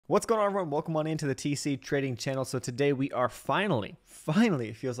What's going on, everyone? Welcome on into the TC Trading channel. So today we are finally,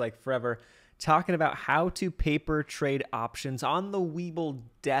 it feels like forever, talking about how to paper trade options on the Webull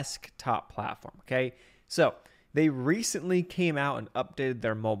desktop platform, okay? So they recently came out and updated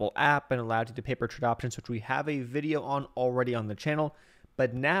their mobile app and allowed you to paper trade options, which we have a video on already on the channel.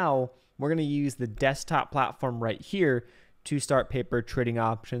 But now we're going to use the desktop platform right here to start paper trading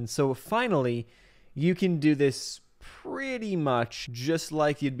options. So finally, you can do this pretty much just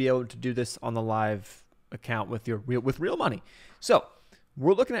like you'd be able to do this on the live account with real money. So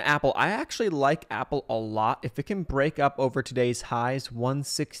we're looking at Apple. I actually like Apple a lot. If it can break up over today's highs,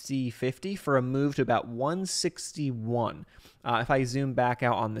 160.50 for a move to about 161. If I zoom back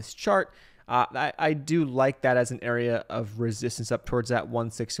out on this chart, I do like that as an area of resistance up towards that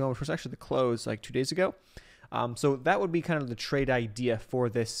 161, which was actually the close like 2 days ago. So that would be kind of the trade idea for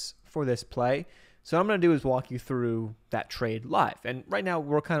this play. So what I'm going to do is walk you through that trade live. And right now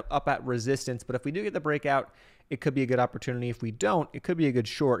we're kind of up at resistance, but if we do get the breakout, it could be a good opportunity. If we don't, it could be a good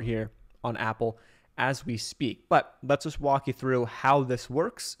short here on Apple as we speak. But let's just walk you through how this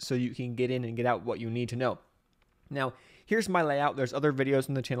works so you can get in and get out what you need to know. Now, here's my layout. There's other videos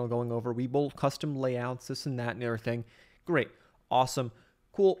on the channel going over Webull, custom layouts, this and that and everything. Great, awesome,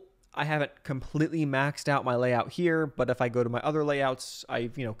 cool. I haven't completely maxed out my layout here, but if I go to my other layouts,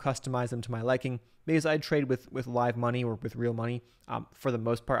 I've customized them to my liking because I trade with live money or with real money. For the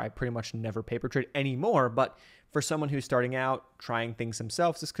most part, I pretty much never paper trade anymore, but for someone who's starting out, trying things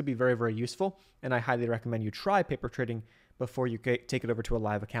themselves, this could be very, very useful, and I highly recommend you try paper trading before you take it over to a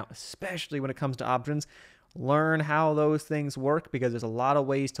live account, especially when it comes to options. Learn how those things work because there's a lot of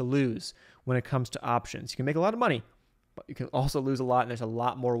ways to lose when it comes to options. You can make a lot of money, but you can also lose a lot, and there's a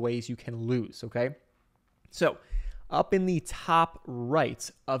lot more ways you can lose, okay? So up in the top right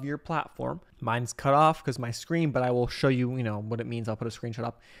of your platform, mine's cut off because my screen, but I will show you, what it means. I'll put a screenshot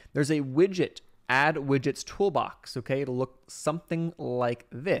up. There's a widget, add widgets toolbox, okay? It'll look something like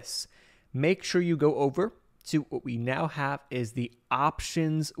this. Make sure you go over to what we now have is the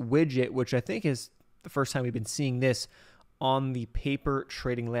options widget, which I think is the first time we've been seeing this on the paper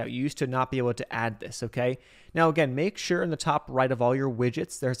trading layout. You used to not be able to add this, okay? Now again, make sure in the top right of all your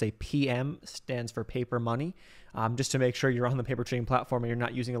widgets, there's a PM, stands for paper money, just to make sure you're on the paper trading platform and you're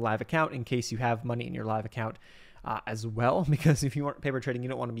not using a live account in case you have money in your live account as well, because if you aren't paper trading, you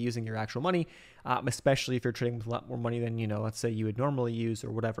don't want to be using your actual money, especially if you're trading with a lot more money than, let's say you would normally use or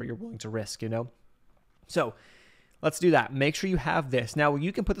whatever you're willing to risk, So let's do that. Make sure you have this. Now,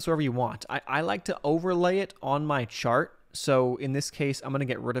 you can put this wherever you want. I like to overlay it on my chart. So in this case, I'm going to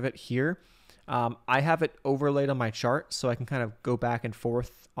get rid of it here. I have it overlaid on my chart so I can kind of go back and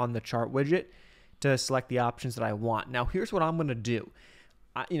forth on the chart widget to select the options that I want. Now, here's what I'm going to do.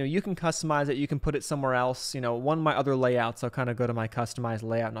 You can customize it. You can put it somewhere else. One of my other layouts, I'll kind of go to my customized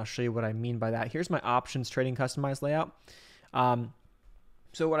layout and I'll show you what I mean by that. Here's my options trading customized layout.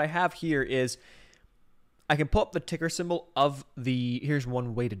 So what I have here is I can pull up the ticker symbol of here's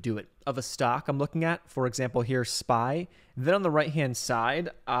one way to do it, of a stock I'm looking at. For example, here's SPY. Then on the right-hand side,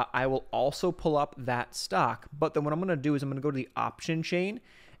 I will also pull up that stock. But then what I'm going to do is I'm going to go to the option chain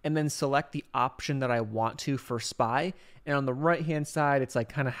and then select the option that I want to for SPY. And on the right-hand side, it's like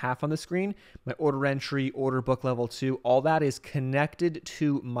kind of half on the screen. My order entry, order book level 2, all that is connected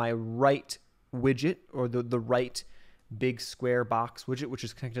to my right widget or the right big square box widget, which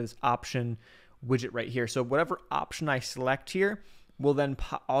is connected to this option widget right here. So whatever option I select here will then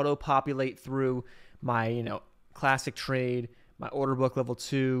auto-populate through my, classic trade, my order book level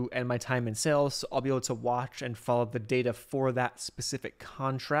 2, and my time in sales. So I'll be able to watch and follow the data for that specific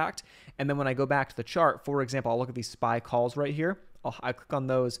contract. And then when I go back to the chart, for example, I'll look at these SPY calls right here. I click on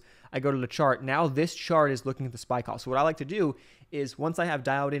those. I go to the chart. Now this chart is looking at the SPY call. So what I like to do is once I have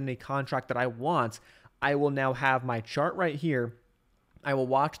dialed in a contract that I want, I will now have my chart right here. I will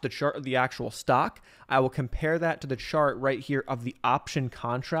watch the chart of the actual stock. I will compare that to the chart right here of the option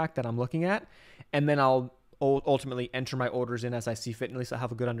contract that I'm looking at. And then I'll ultimately enter my orders in as I see fit. And at least I'll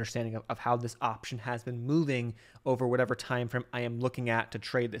have a good understanding of how this option has been moving over whatever time frame I am looking at to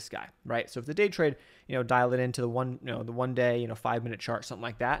trade this guy, right? So if the day trade, dial it into the one day, 5-minute chart, something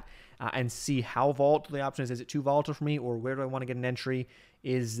like that, and see how volatile the option is. Is it too volatile for me, or where do I want to get an entry?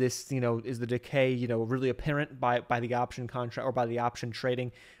 Is this, is the decay, really apparent by the option contract or by the option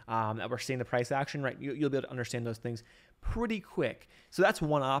trading that we're seeing the price action, right? You'll be able to understand those things pretty quick. So that's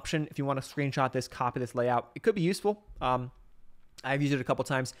one option. If you want to screenshot this, copy this layout, it could be useful. I've used it a couple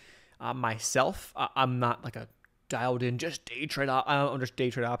times myself. I'm not like a dialed in just day trade. I don't just day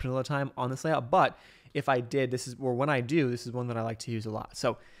trade options all the time on this layout, but if I did, when I do, this is one that I like to use a lot.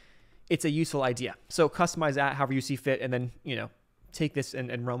 So it's a useful idea. So customize that however you see fit, and then, take this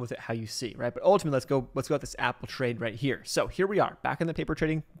and run with it how you see, right? But ultimately, let's go at this Apple trade right here. So here we are back in the paper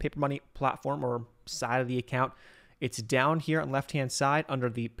money platform or side of the account. It's down here on the left-hand side under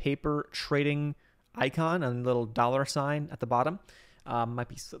the paper trading icon and little dollar sign at the bottom. Might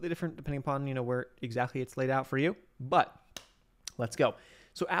be slightly different depending upon, where exactly it's laid out for you, but let's go.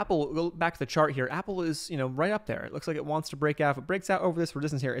 So Apple, we'll go back to the chart here. Apple is, right up there. It looks like it wants to break out. If it breaks out over this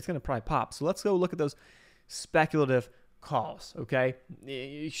resistance here, it's going to probably pop. So let's go look at those speculative calls, okay?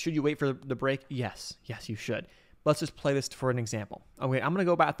 Should you wait for the break? Yes, you should. Let's just play this for an example. Okay, I'm going to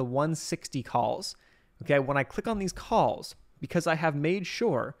go back to the 160 calls. Okay, when I click on these calls, because I have made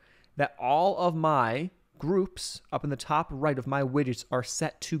sure that all of my groups up in the top right of my widgets are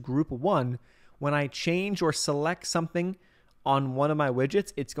set to group 1, when I change or select something on one of my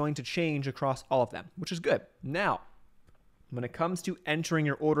widgets, it's going to change across all of them, which is good. Now, when it comes to entering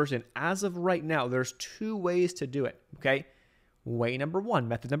your orders in, as of right now, there's 2 ways to do it, okay?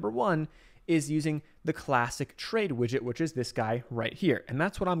 Method number one is using the classic trade widget, which is this guy right here. And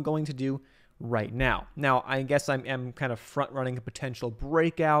that's what I'm going to do right now. Now, I guess I'm kind of front running a potential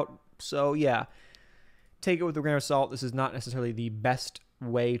breakout. So yeah, take it with a grain of salt. This is not necessarily the best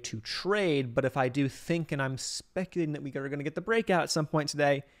way to trade, but if I do think, and I'm speculating that we are going to get the breakout at some point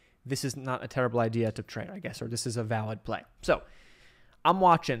today, this is not a terrible idea to trade, I guess, or this is a valid play. So I'm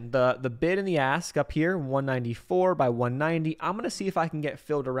watching the bid and the ask up here, 194 by 190. I'm going to see if I can get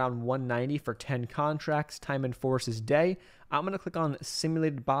filled around 190 for 10 contracts, time and forces day. I'm going to click on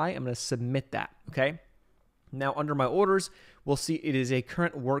simulated buy. I'm going to submit that, okay? Now under my orders, we'll see it is a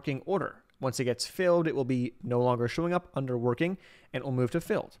current working order. Once it gets filled, it will be no longer showing up under working, and it will move to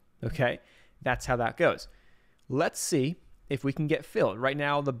filled, okay? That's how that goes. Let's see if we can get filled. Right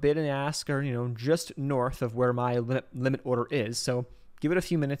now, the bid and ask are, just north of where my limit order is. So give it a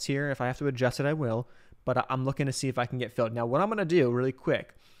few minutes here. If I have to adjust it, I will. But I'm looking to see if I can get filled. Now, what I'm going to do really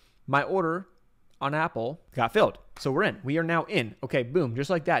quick, my order on Apple got filled. So we're in. We are now in. Okay, boom,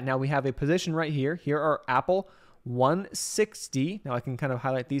 just like that. Now we have a position right here. Here are Apple 160. Now I can kind of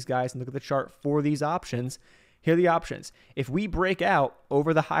highlight these guys and look at the chart for these options. Here are the options. If we break out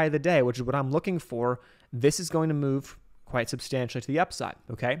over the high of the day, which is what I'm looking for, this is going to move quite substantially to the upside,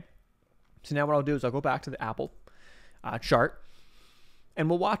 okay? So now what I'll do is I'll go back to the Apple chart, and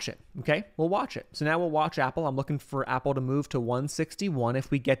we'll watch it, okay? We'll watch it. So now we'll watch Apple. I'm looking for Apple to move to 161. If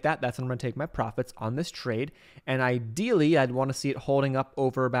we get that, that's when I'm going to take my profits on this trade. And ideally, I'd want to see it holding up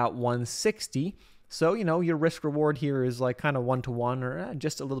over about 160. So, your risk reward here is like kind of 1-to-1 or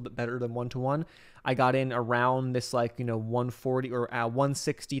just a little bit better than 1-to-1. I got in around this 140 or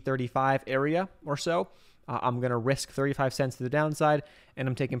 160.35 area or so. I'm going to risk 35 cents to the downside, and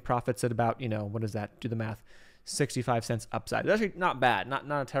I'm taking profits at about, what is that? Do the math. 65 cents upside. It's actually not bad, not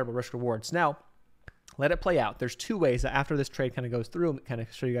a terrible risk rewards. Now, let it play out. There's 2 ways that after this trade kind of goes through, and kind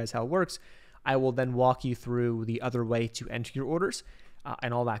of show you guys how it works, I will then walk you through the other way to enter your orders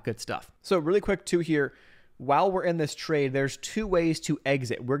and all that good stuff. So really quick too here, while we're in this trade, there's 2 ways to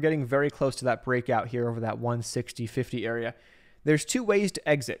exit. We're getting very close to that breakout here over that 160.50 area. There's 2 ways to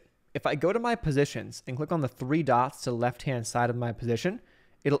exit. If I go to my positions and click on the 3 dots to the left-hand side of my position,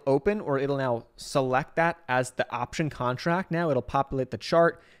 it'll open, or it'll now select that as the option contract. Now it'll populate the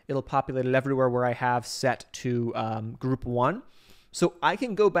chart. It'll populate it everywhere where I have set to group 1. So I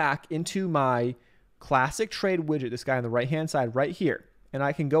can go back into my classic trade widget, this guy on the right-hand side right here, and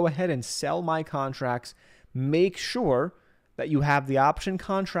I can go ahead and sell my contracts. Make sure that you have the option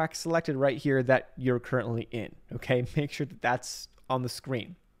contract selected right here that you're currently in, okay? Make sure that that's on the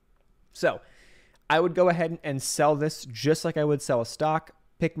screen. So I would go ahead and sell this just like I would sell a stock,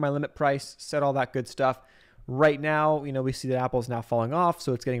 pick my limit price, set all that good stuff. Right now, we see that Apple's now falling off,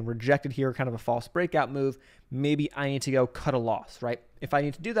 so it's getting rejected here, kind of a false breakout move. Maybe I need to go cut a loss, right? If I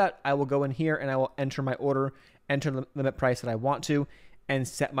need to do that, I will go in here and I will enter my order, enter the limit price that I want to, and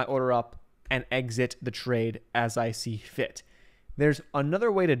set my order up and exit the trade as I see fit. There's another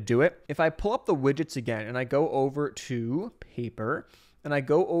way to do it. If I pull up the widgets again and I go over to paper and I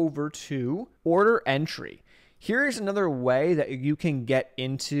go over to order entry, here's another way that you can get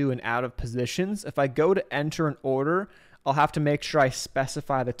into and out of positions. If I go to enter an order, I'll have to make sure I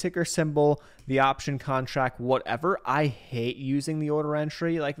specify the ticker symbol, the option contract, whatever. I hate using the order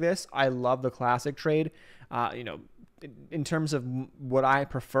entry like this. I love the classic trade. In terms of what I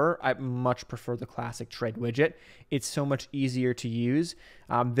prefer, I much prefer the classic trade widget. It's so much easier to use.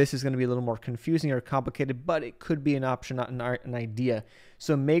 This is going to be a little more confusing or complicated, but it could be an option, not an idea.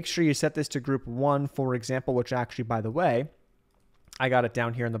 So make sure you set this to group 1, for example, which actually, by the way, I got it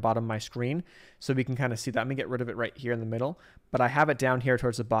down here in the bottom of my screen so we can kind of see that. Let me get rid of it right here in the middle, but I have it down here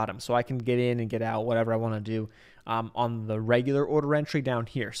towards the bottom so I can get in and get out, whatever I want to do on the regular order entry down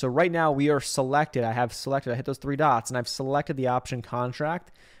here. So right now we are selected. I hit those three dots and I've selected the option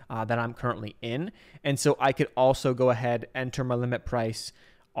contract that I'm currently in. And so I could also go ahead, enter my limit price,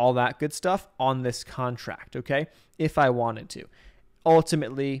 all that good stuff on this contract, okay, if I wanted to.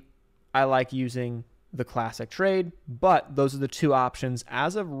 Ultimately, I like using the classic trade, but those are the two options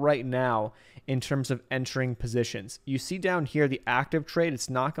as of right now in terms of entering positions. You see down here the active trade, it's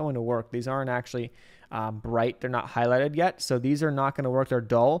not going to work. These aren't actually bright, they're not highlighted yet, so these are not going to work. They're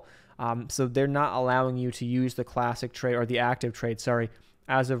dull, so they're not allowing you to use the classic trade or the active trade, sorry,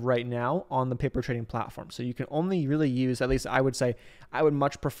 as of right now on the paper trading platform. So you can only really use, at least I would say, I would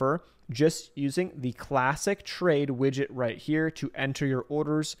much prefer just using the classic trade widget right here to enter your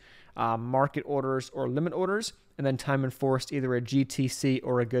orders, market orders or limit orders, and then time enforced either a GTC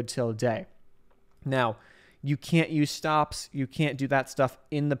or a good till day. Now, you can't use stops. You can't do that stuff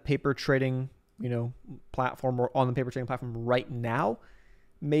in the paper trading, platform or on the paper trading platform right now.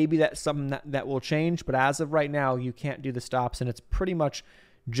 Maybe that's something that will change, but as of right now, you can't do the stops, and it's pretty much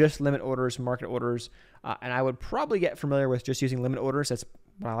just limit orders, market orders, and I would probably get familiar with just using limit orders. That's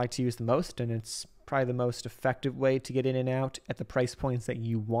what I like to use the most, and it's probably the most effective way to get in and out at the price points that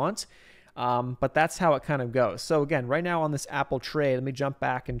you want, but that's how it kind of goes. So again, right now on this Apple trade, let me jump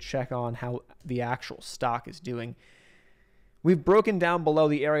back and check on how the actual stock is doing. We've broken down below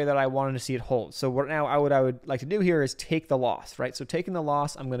the area that I wanted to see it hold. So what now I would like to do here is take the loss, right? So taking the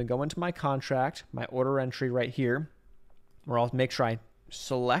loss, I'm going to go into my contract, my order entry right here, where I'll make sure I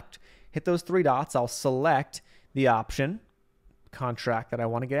select, hit those three dots. I'll select the option contract that I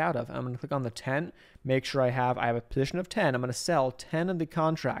want to get out of. I'm going to click on the 10, make sure I have a position of 10. I'm going to sell 10 of the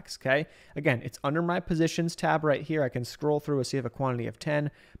contracts, okay? Again, it's under my positions tab right here. I can scroll through and see if a quantity of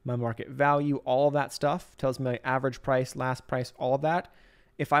 10, my market value, all of that stuff. Tells me my average price, last price, all of that.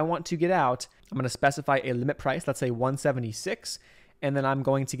 If I want to get out, I'm going to specify a limit price, let's say 176, and then I'm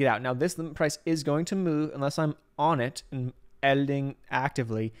going to get out. Now, this limit price is going to move unless I'm on it and editing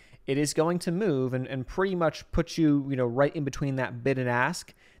actively. It is going to move and pretty much put you, right in between that bid and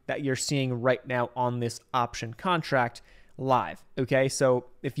ask that you're seeing right now on this option contract live. Okay, so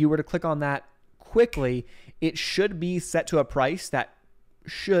if you were to click on that quickly, it should be set to a price that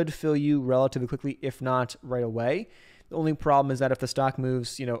should fill you relatively quickly, if not right away. The only problem is that if the stock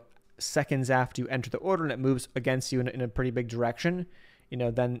moves, seconds after you enter the order and it moves against you in a pretty big direction,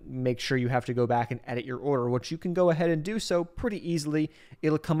 then make sure you have to go back and edit your order, which you can go ahead and do so pretty easily.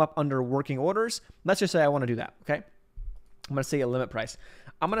 It'll come up under working orders. Let's just say I want to do that, okay? I'm going to say a limit price.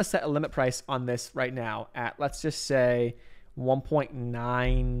 I'm going to set a limit price on this right now at, let's just say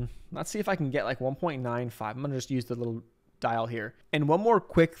 1.9. Let's see if I can get like 1.95. I'm going to just use the little dial here. And one more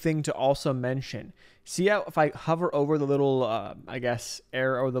quick thing to also mention. See how if I hover over the little,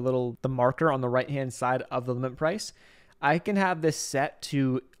 arrow or the marker on the right-hand side of the limit price, I can have this set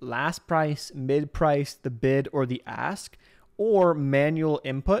to last price, mid price, the bid, or the ask, or manual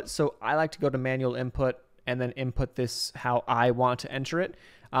input. So I like to go to manual input and then input this how I want to enter it.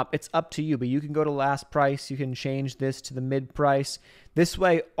 It's up to you, but you can go to last price. You can change this to the mid price. This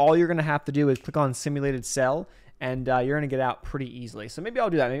way, all you're going to have to do is click on simulated sell, and you're going to get out pretty easily. So maybe I'll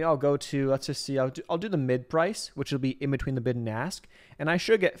do that. Maybe I'll go to, let's just see, I'll do the mid price, which will be in between the bid and ask, and I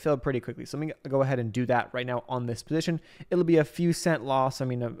should get filled pretty quickly. So let me go ahead and do that right now on this position. It'll be a few cent loss. I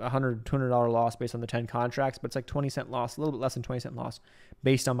mean, $100, $200 loss based on the 10 contracts, but it's like 20-cent loss, a little bit less than 20-cent loss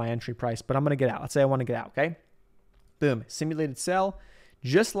based on my entry price, but I'm going to get out. Let's say I want to get out, okay? Boom, simulated sell.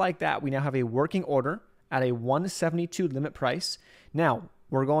 Just like that, we now have a working order at a 172 limit price. Now,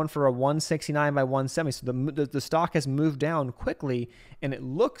 we're going for a 169 by 170. So the stock has moved down quickly, and it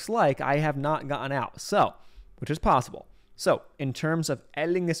looks like I have not gotten out. So, which is possible. So in terms of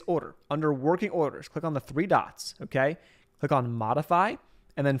editing this order, under working orders, click on the three dots, okay? Click on modify,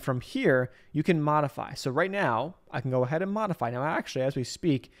 and then from here, you can modify. So right now, I can go ahead and modify. Now, actually, as we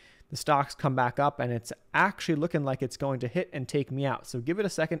speak, the stock's come back up, and it's actually looking like it's going to hit and take me out. So give it a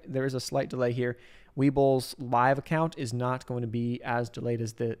second. There is a slight delay here. Webull's live account is not going to be as delayed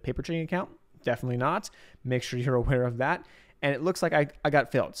as the paper trading account. Definitely not. Make sure you're aware of that. And it looks like I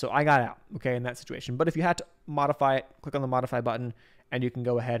got filled. So I got out, okay, in that situation. But if you had to modify it, click on the modify button, and you can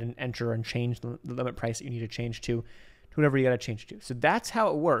go ahead and enter and change the limit price that you need to change to whatever you got to change to. So that's how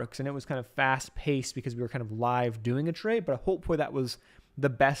it works. And it was kind of fast paced because we were kind of live doing a trade, but hopefully that was the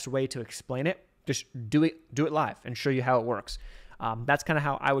best way to explain it. Just do it live and show you how it works. That's kind of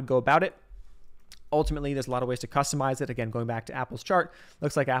how I would go about it. Ultimately, there's a lot of ways to customize it. Again, going back to Apple's chart,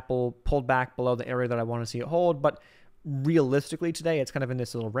 looks like Apple pulled back below the area that I want to see it hold, but realistically today, it's kind of in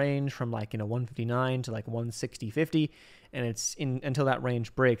this little range from like, 159 to like 160.50. And it's until that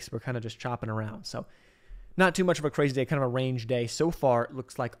range breaks, we're kind of just chopping around. So not too much of a crazy day, kind of a range day so far, it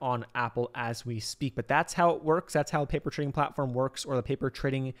looks like on Apple as we speak. But that's how it works. That's how the paper trading platform works, or the paper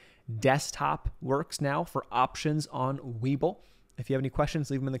trading desktop works now for options on Webull. If you have any questions,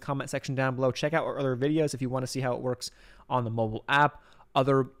 leave them in the comment section down below. Check out our other videos if you want to see how it works on the mobile app.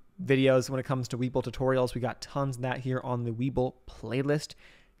 Other videos when it comes to Webull tutorials, we got tons of that here on the Webull playlist.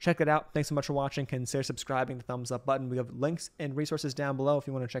 Check it out. Thanks so much for watching. Consider subscribing, the thumbs up button. We have links and resources down below if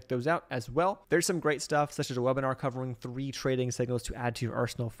you want to check those out as well. There's some great stuff, such as a webinar covering 3 trading signals to add to your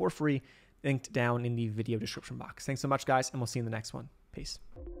arsenal for free, linked down in the video description box. Thanks so much, guys, and we'll see you in the next one. Peace.